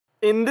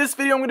In this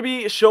video, I'm going to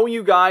be showing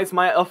you guys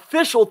my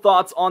official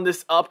thoughts on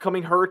this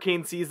upcoming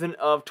hurricane season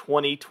of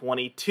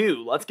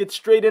 2022. Let's get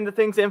straight into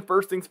things, and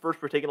first things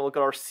first, we're taking a look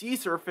at our sea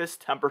surface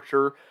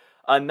temperature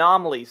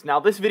anomalies. Now,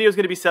 this video is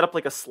going to be set up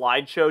like a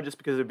slideshow just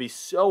because it would be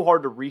so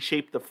hard to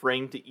reshape the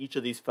frame to each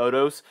of these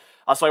photos.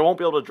 So I won't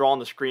be able to draw on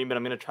the screen, but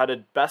I'm going to try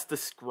to best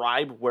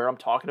describe where I'm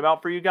talking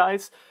about for you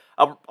guys.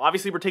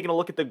 Obviously, we're taking a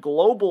look at the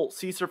global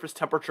sea surface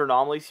temperature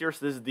anomalies here.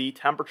 So this is the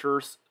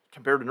temperatures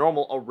compared to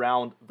normal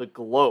around the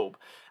globe.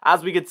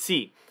 As we can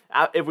see,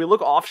 if we look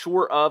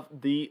offshore of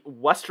the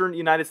western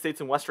United States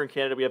and western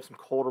Canada, we have some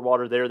colder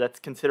water there. That's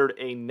considered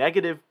a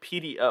negative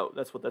PDO.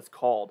 That's what that's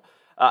called.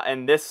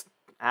 And this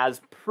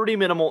has pretty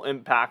minimal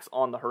impacts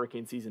on the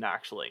hurricane season,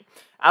 actually.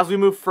 As we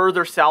move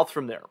further south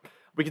from there,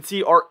 we can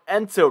see our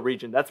ENSO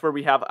region. That's where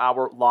we have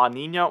our La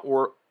Nina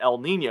or El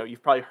Nino.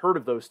 You've probably heard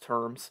of those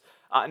terms.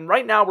 And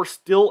right now, we're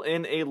still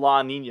in a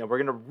La Nina. We're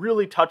going to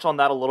really touch on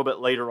that a little bit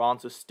later on,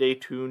 so stay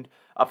tuned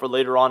for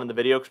later on in the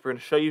video, because we're going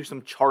to show you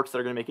some charts that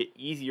are going to make it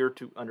easier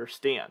to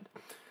understand.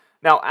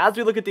 Now, as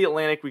we look at the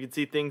Atlantic, we can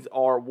see things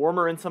are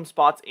warmer in some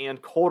spots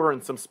and colder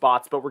in some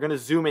spots, but we're going to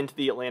zoom into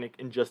the Atlantic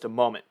in just a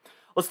moment.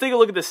 Let's take a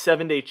look at the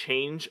 7-day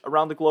change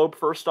around the globe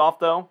first off,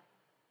 though.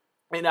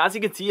 And as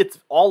you can see, it's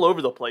all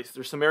over the place.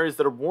 There's some areas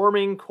that are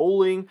warming,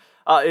 cooling.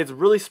 It's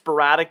really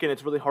sporadic, and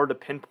it's really hard to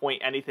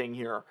pinpoint anything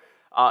here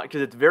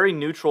because it's very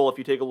neutral if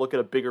you take a look at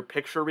a bigger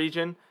picture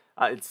region.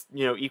 It's,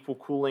 equal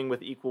cooling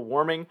with equal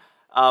warming.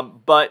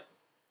 But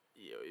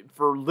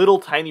for little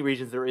tiny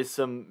regions, there is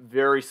some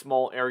very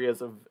small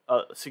areas of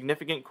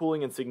significant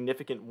cooling and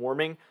significant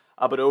warming.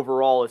 But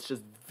overall, it's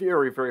just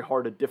very, very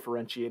hard to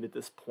differentiate at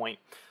this point.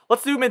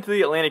 Let's zoom into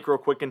the Atlantic real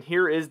quick, and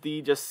here is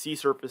the just sea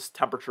surface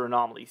temperature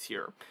anomalies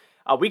here.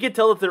 We can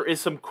tell that there is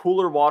some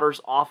cooler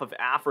waters off of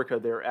Africa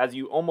there as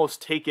you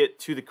almost take it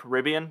to the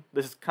Caribbean.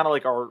 This is kind of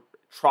like our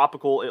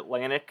tropical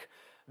Atlantic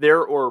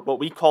there, or what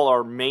we call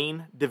our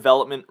main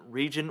development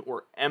region,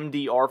 or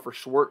MDR for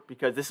short,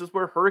 because this is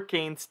where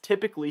hurricanes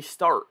typically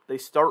start. They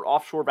start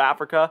offshore of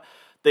Africa.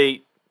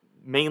 They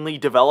mainly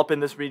develop in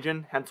this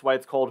region, hence why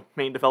it's called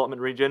main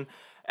development region,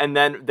 and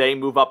then they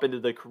move up into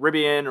the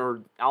Caribbean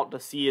or out to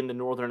sea in the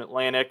northern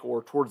Atlantic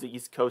or towards the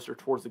East Coast or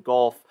towards the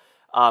Gulf.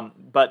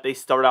 But they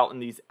start out in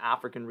these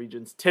African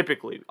regions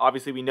typically.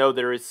 Obviously, we know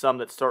there is some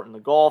that start in the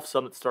Gulf,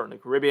 some that start in the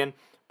Caribbean,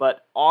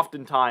 but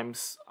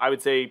oftentimes, I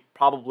would say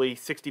probably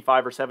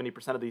 65 or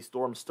 70% of these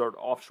storms start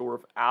offshore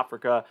of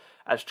Africa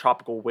as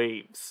tropical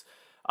waves.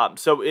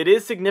 So it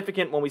is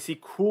significant when we see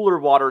cooler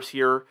waters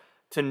here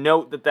to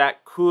note that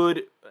that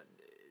could,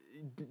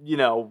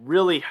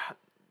 really,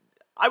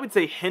 I would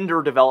say,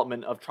 hinder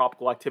development of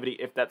tropical activity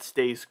if that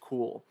stays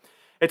cool.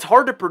 It's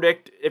hard to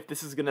predict if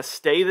this is going to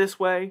stay this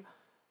way,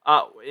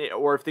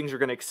 or if things are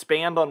going to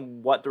expand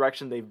on what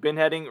direction they've been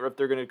heading, or if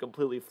they're going to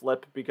completely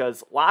flip,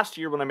 because last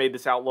year when I made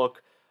this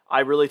outlook, I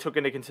really took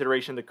into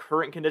consideration the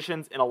current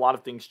conditions, and a lot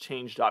of things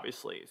changed,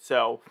 obviously.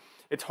 So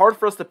it's hard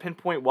for us to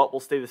pinpoint what will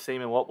stay the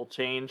same and what will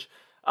change,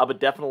 but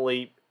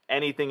definitely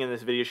anything in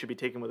this video should be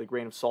taken with a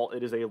grain of salt.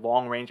 It is a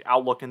long-range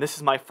outlook, and this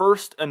is my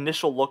first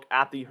initial look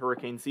at the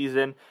hurricane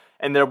season,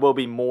 and there will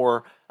be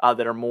more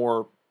that are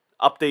more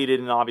updated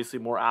and obviously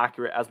more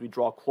accurate as we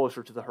draw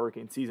closer to the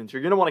hurricane season. So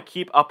you're going to want to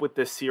keep up with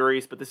this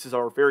series, but this is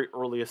our very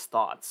earliest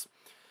thoughts.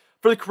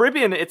 For the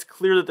Caribbean, it's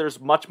clear that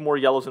there's much more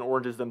yellows and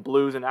oranges than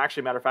blues, and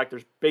actually, matter of fact,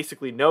 there's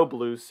basically no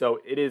blues,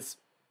 so it is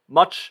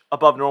much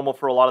above normal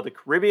for a lot of the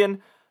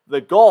Caribbean. The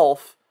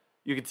Gulf,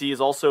 you can see, is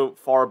also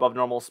far above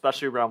normal,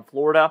 especially around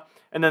Florida,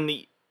 and then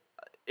the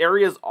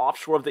areas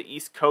offshore of the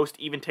East Coast,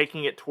 even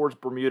taking it towards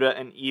Bermuda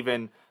and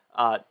even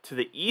to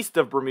the east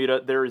of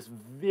Bermuda, there is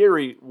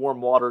very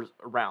warm waters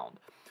around.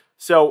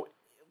 So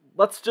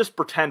let's just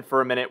pretend for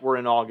a minute we're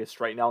in August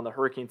right now, and the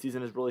hurricane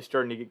season is really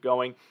starting to get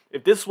going.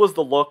 If this was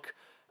the look,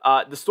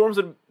 the storms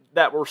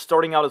that were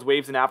starting out as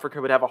waves in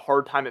Africa would have a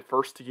hard time at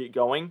first to get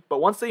going, but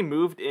once they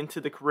moved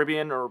into the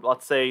Caribbean, or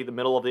let's say the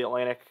middle of the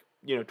Atlantic,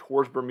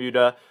 towards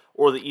Bermuda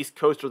or the East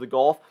Coast or the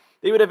Gulf,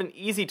 they would have an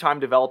easy time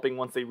developing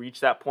once they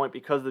reach that point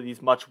because of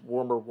these much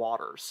warmer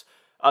waters.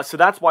 So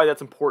that's why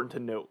that's important to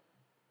note.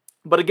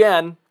 But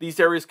again, these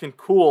areas can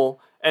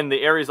cool, and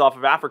the areas off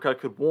of Africa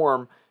could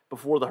warm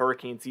before the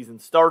hurricane season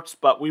starts,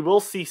 but we will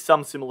see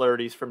some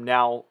similarities from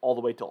now all the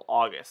way till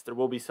August. There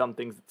will be some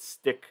things that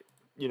stick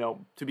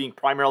to being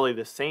primarily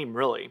the same,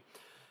 really.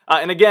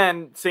 And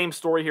again, same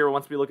story here.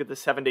 Once we look at the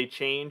 7-day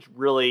change,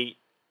 really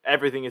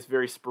everything is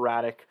very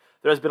sporadic.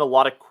 There has been a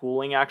lot of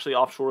cooling actually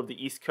offshore of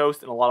the East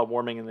Coast and a lot of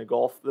warming in the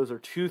Gulf. Those are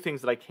two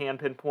things that I can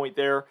pinpoint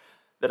there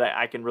that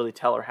I can really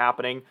tell are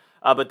happening.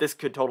 But this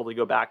could totally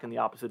go back in the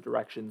opposite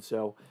direction,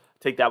 so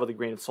take that with a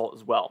grain of salt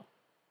as well.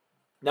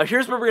 Now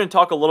here's where we're going to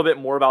talk a little bit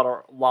more about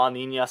our La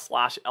Nina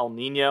 / El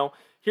Nino.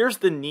 Here's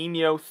the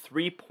Nino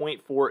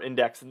 3.4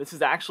 index, and this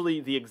is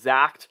actually the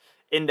exact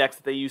index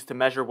that they use to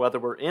measure whether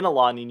we're in a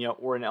La Nina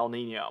or an El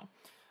Nino.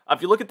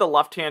 If you look at the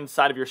left-hand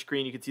side of your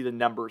screen, you can see the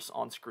numbers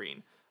on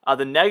screen.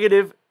 The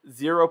negative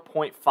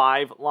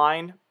 0.5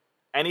 line,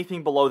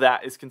 anything below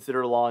that is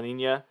considered a La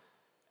Nina.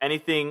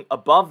 Anything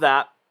above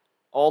that,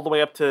 all the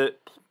way up to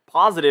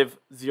Positive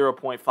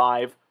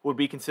 0.5 would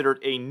be considered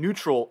a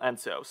neutral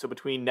ENSO. So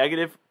between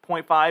negative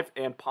 0.5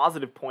 and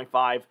positive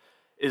 0.5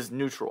 is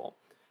neutral.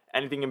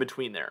 Anything in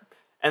between there.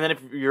 And then if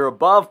you're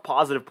above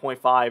positive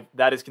 0.5,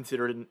 that is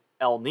considered an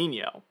El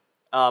Nino.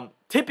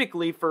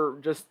 Typically, for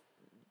just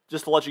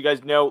to let you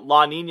guys know,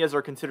 La Niñas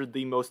are considered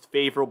the most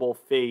favorable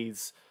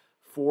phase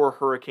for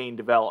hurricane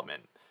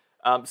development.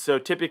 So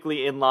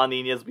typically in La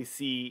Niñas, we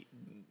see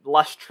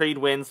less trade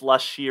winds,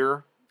 less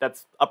shear.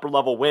 That's upper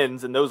level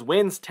winds, and those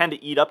winds tend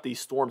to eat up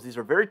these storms. These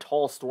are very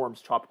tall storms,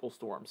 tropical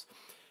storms.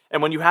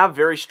 And when you have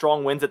very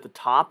strong winds at the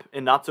top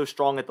and not so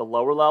strong at the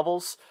lower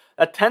levels,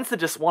 that tends to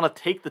just want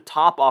to take the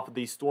top off of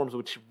these storms,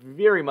 which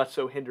very much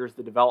so hinders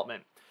the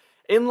development.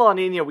 In La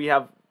Nina, we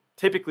have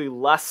typically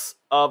less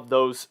of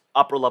those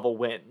upper level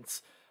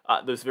winds,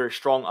 those very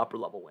strong upper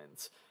level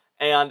winds.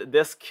 And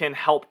this can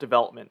help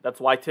development. That's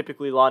why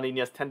typically La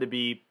Ninas tend to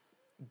be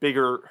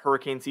bigger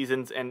hurricane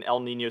seasons, and El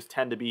Ninos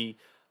tend to be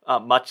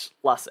much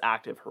less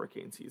active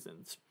hurricane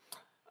seasons.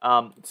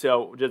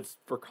 So just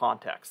for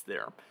context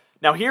there.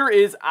 Now here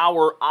is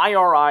our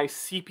IRI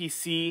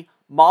CPC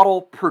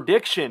model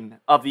prediction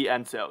of the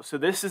ENSO. So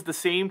this is the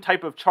same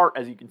type of chart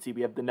as you can see.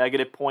 We have the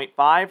negative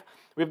 0.5,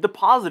 we have the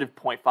positive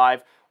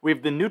 0.5, we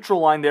have the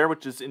neutral line there,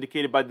 which is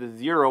indicated by the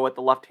 0 at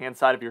the left-hand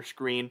side of your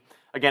screen.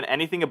 Again,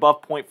 anything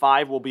above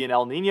 0.5 will be an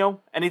El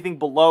Nino. Anything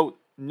below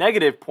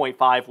negative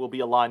 0.5 will be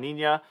a La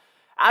Nina.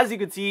 As you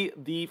can see,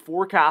 the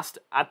forecast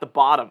at the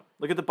bottom,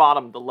 look at the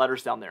bottom, the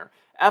letters down there.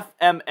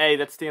 FMA,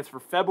 that stands for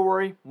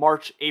February,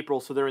 March, April,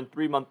 so they're in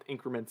 3-month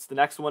increments. The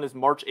next one is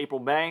March, April,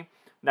 May.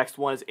 Next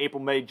one is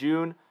April, May,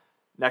 June.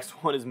 Next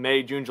one is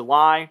May, June,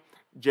 July.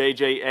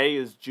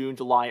 JJA is June,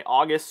 July,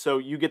 August, so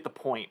you get the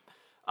point.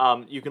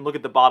 You can look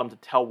at the bottom to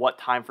tell what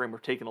time frame we're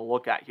taking a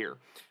look at here.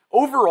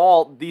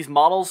 Overall, these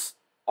models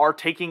are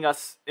taking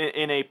us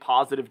in a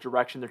positive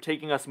direction. They're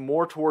taking us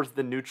more towards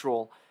the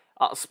neutral,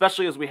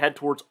 especially as we head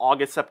towards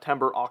August,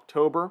 September,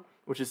 October,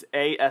 which is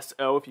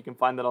ASO, if you can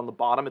find that on the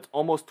bottom. It's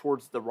almost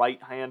towards the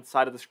right-hand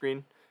side of the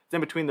screen. It's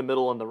in between the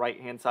middle and the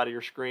right-hand side of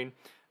your screen.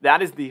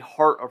 That is the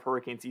heart of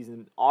hurricane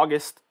season,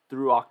 August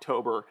through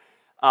October.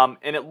 And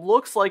it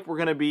looks like we're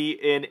going to be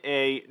in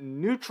a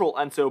neutral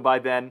ENSO by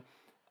then,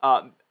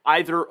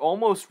 either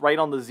almost right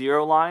on the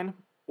 0 line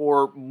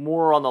or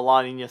more on the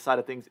La Nina side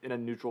of things in a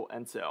neutral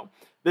ENSO.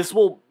 This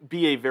will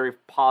be a very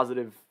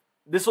positive,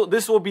 this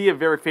will be a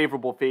very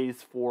favorable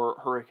phase for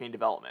hurricane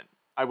development.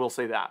 I will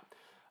say that.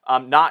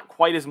 Not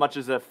quite as much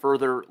as a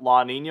further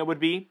La Nina would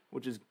be,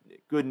 which is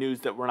good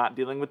news that we're not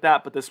dealing with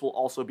that, but this will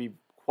also be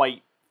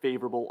quite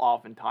favorable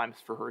oftentimes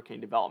for hurricane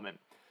development.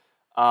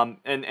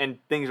 And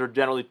things are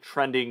generally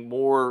trending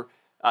more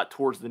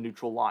towards the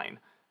neutral line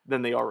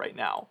than they are right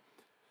now.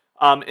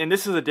 And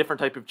this is a different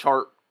type of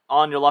chart.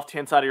 On your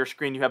left-hand side of your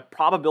screen, you have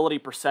probability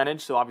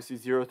percentage, so obviously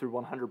 0 through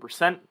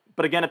 100%.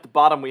 But again, at the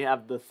bottom, we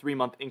have the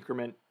 3-month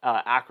increment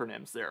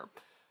acronyms there.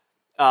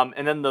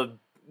 And then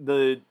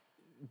the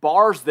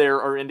bars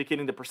there are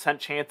indicating the percent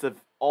chance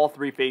of all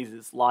 3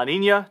 phases, La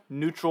Nina,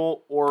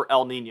 neutral, or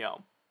El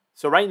Nino.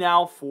 So right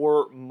now,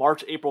 for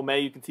March, April,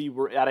 May, you can see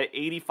we're at an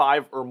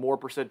 85 or more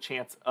 %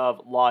 chance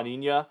of La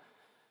Nina.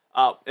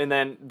 And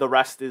then the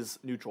rest is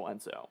neutral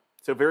ENSO.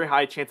 So very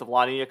high chance of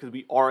La Nina because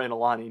we are in a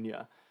La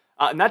Nina.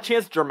 And that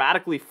chance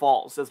dramatically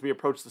falls as we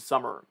approach the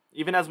summer.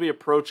 Even as we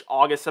approach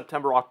August,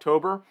 September,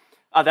 October,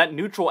 that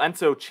neutral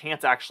ENSO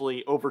chance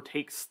actually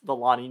overtakes the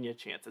La Nina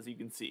chance, as you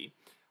can see,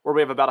 where we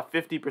have about a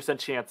 50%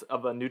 chance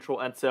of a neutral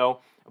ENSO,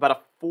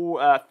 about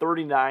a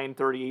 39,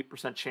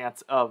 38%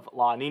 chance of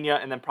La Nina,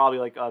 and then probably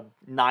like a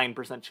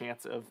 9%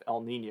 chance of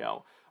El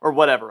Nino, or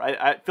whatever.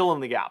 I fill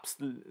in the gaps.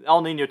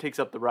 El Nino takes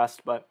up the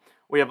rest, but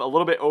we have a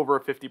little bit over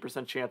a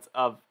 50% chance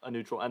of a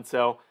neutral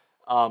ENSO,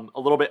 a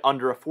little bit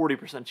under a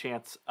 40%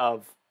 chance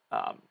of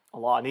a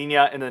La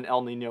Nina, and then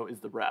El Nino is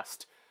the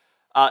rest.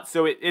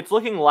 So it's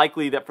looking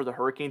likely that for the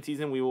hurricane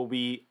season, we will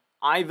be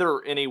either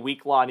in a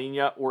weak La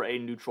Nina or a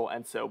neutral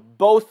ENSO.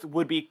 Both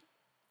would be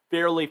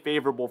fairly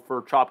favorable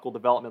for tropical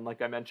development,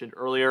 like I mentioned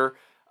earlier,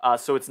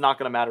 so it's not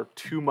going to matter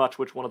too much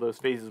which one of those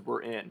phases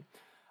we're in.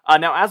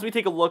 Now, as we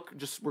take a look,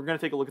 we're going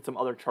to take a look at some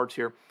other charts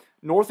here.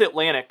 North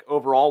Atlantic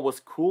overall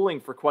was cooling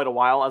for quite a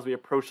while as we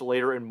approached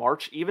later in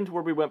March, even to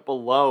where we went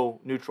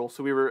below neutral.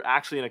 So we were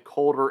actually in a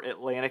colder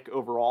Atlantic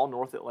overall,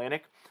 North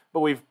Atlantic,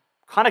 but we've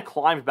kind of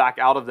climbed back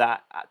out of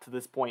that to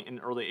this point in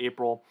early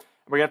April.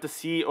 And we're going to have to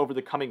see over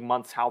the coming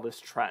months how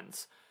this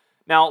trends.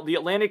 Now, the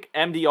Atlantic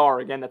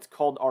MDR, again, that's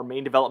called our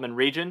main development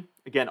region,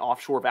 again,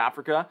 offshore of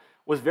Africa,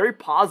 was very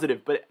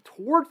positive, but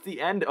towards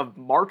the end of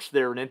March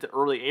there and into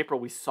early April,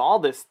 we saw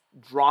this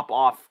drop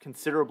off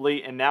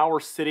considerably, and now we're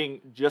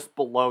sitting just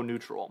below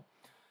neutral.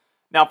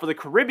 Now, for the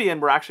Caribbean,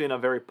 we're actually in a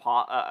very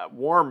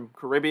warm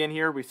Caribbean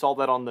here. We saw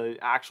that on the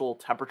actual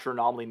temperature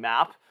anomaly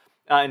map.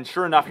 And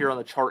sure enough, here on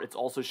the chart, it's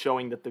also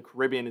showing that the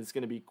Caribbean is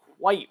going to be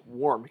quite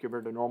warm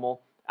compared to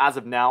normal as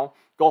of now.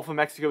 Gulf of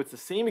Mexico, it's the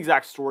same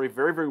exact story,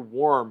 very, very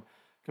warm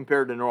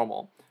compared to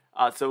normal.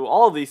 So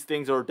all of these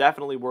things are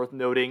definitely worth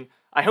noting.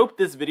 I hope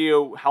this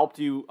video helped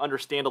you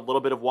understand a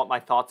little bit of what my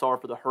thoughts are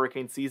for the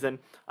hurricane season.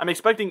 I'm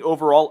expecting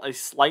overall a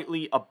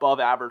slightly above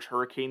average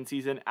hurricane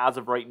season as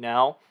of right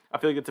now. I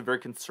feel like it's a very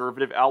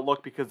conservative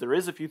outlook because there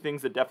is a few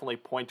things that definitely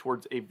point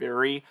towards a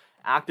very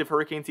active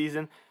hurricane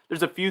season.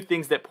 There's a few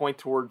things that point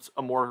towards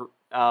a more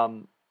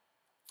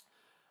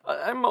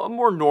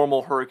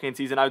normal hurricane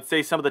season. I would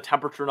say some of the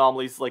temperature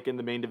anomalies, like in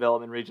the main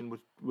development region,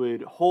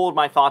 would hold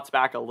my thoughts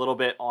back a little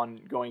bit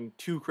on going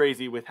too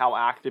crazy with how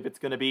active it's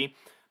going to be.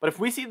 But if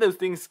we see those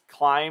things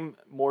climb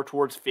more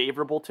towards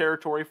favorable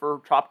territory for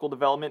tropical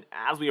development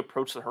as we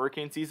approach the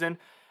hurricane season,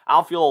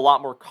 I'll feel a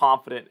lot more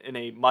confident in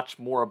a much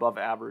more above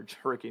average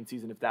hurricane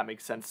season, if that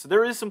makes sense. So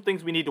there is some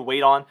things we need to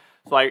wait on.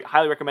 So I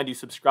highly recommend you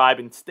subscribe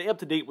and stay up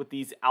to date with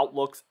these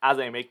outlooks as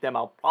I make them.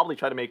 I'll probably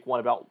try to make one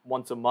about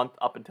once a month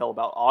up until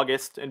about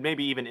August and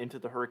maybe even into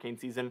the hurricane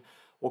season.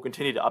 We'll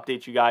continue to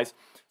update you guys.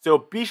 So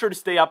be sure to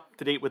stay up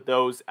to date with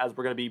those as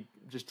we're going to be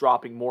just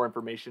dropping more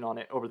information on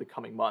it over the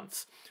coming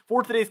months.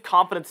 For today's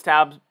confidence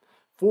tab,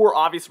 for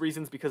obvious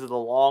reasons because of the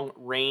long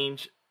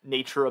range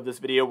nature of this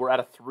video, we're at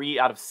a 3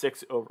 out of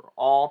 6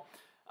 overall,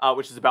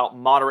 which is about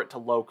moderate to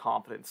low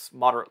confidence.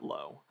 Moderate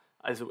low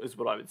is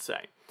what I would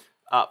say.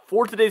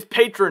 For today's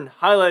patron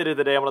highlight of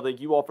the day, I want to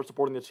thank you all for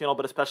supporting the channel,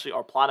 but especially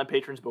our platinum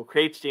patrons, Bill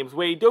Crates, James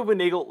Wade, Dovin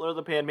Nagel, Larry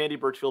the Pan, Mandy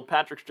Birchfield,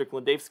 Patrick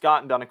Strickland, Dave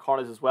Scott, and Donna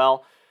Carnes as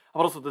well. I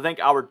want also to thank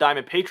our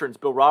diamond patrons,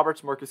 Bill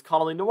Roberts, Marcus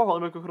Connolly, Noah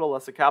Hollywood,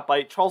 Alessa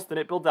Catbite, Charles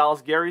Stinnett, Bill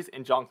Dallas, Gary's,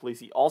 and John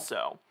Khaleesi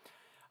also.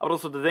 I would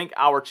also to thank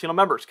our channel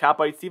members,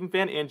 Catbite, Stephen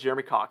Fan, and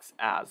Jeremy Cox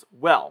as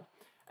well.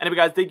 Anyway,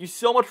 guys, thank you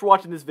so much for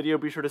watching this video.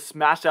 Be sure to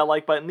smash that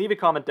like button, leave a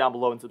comment down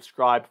below, and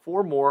subscribe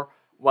for more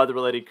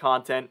weather-related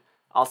content.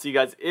 I'll see you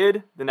guys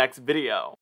in the next video.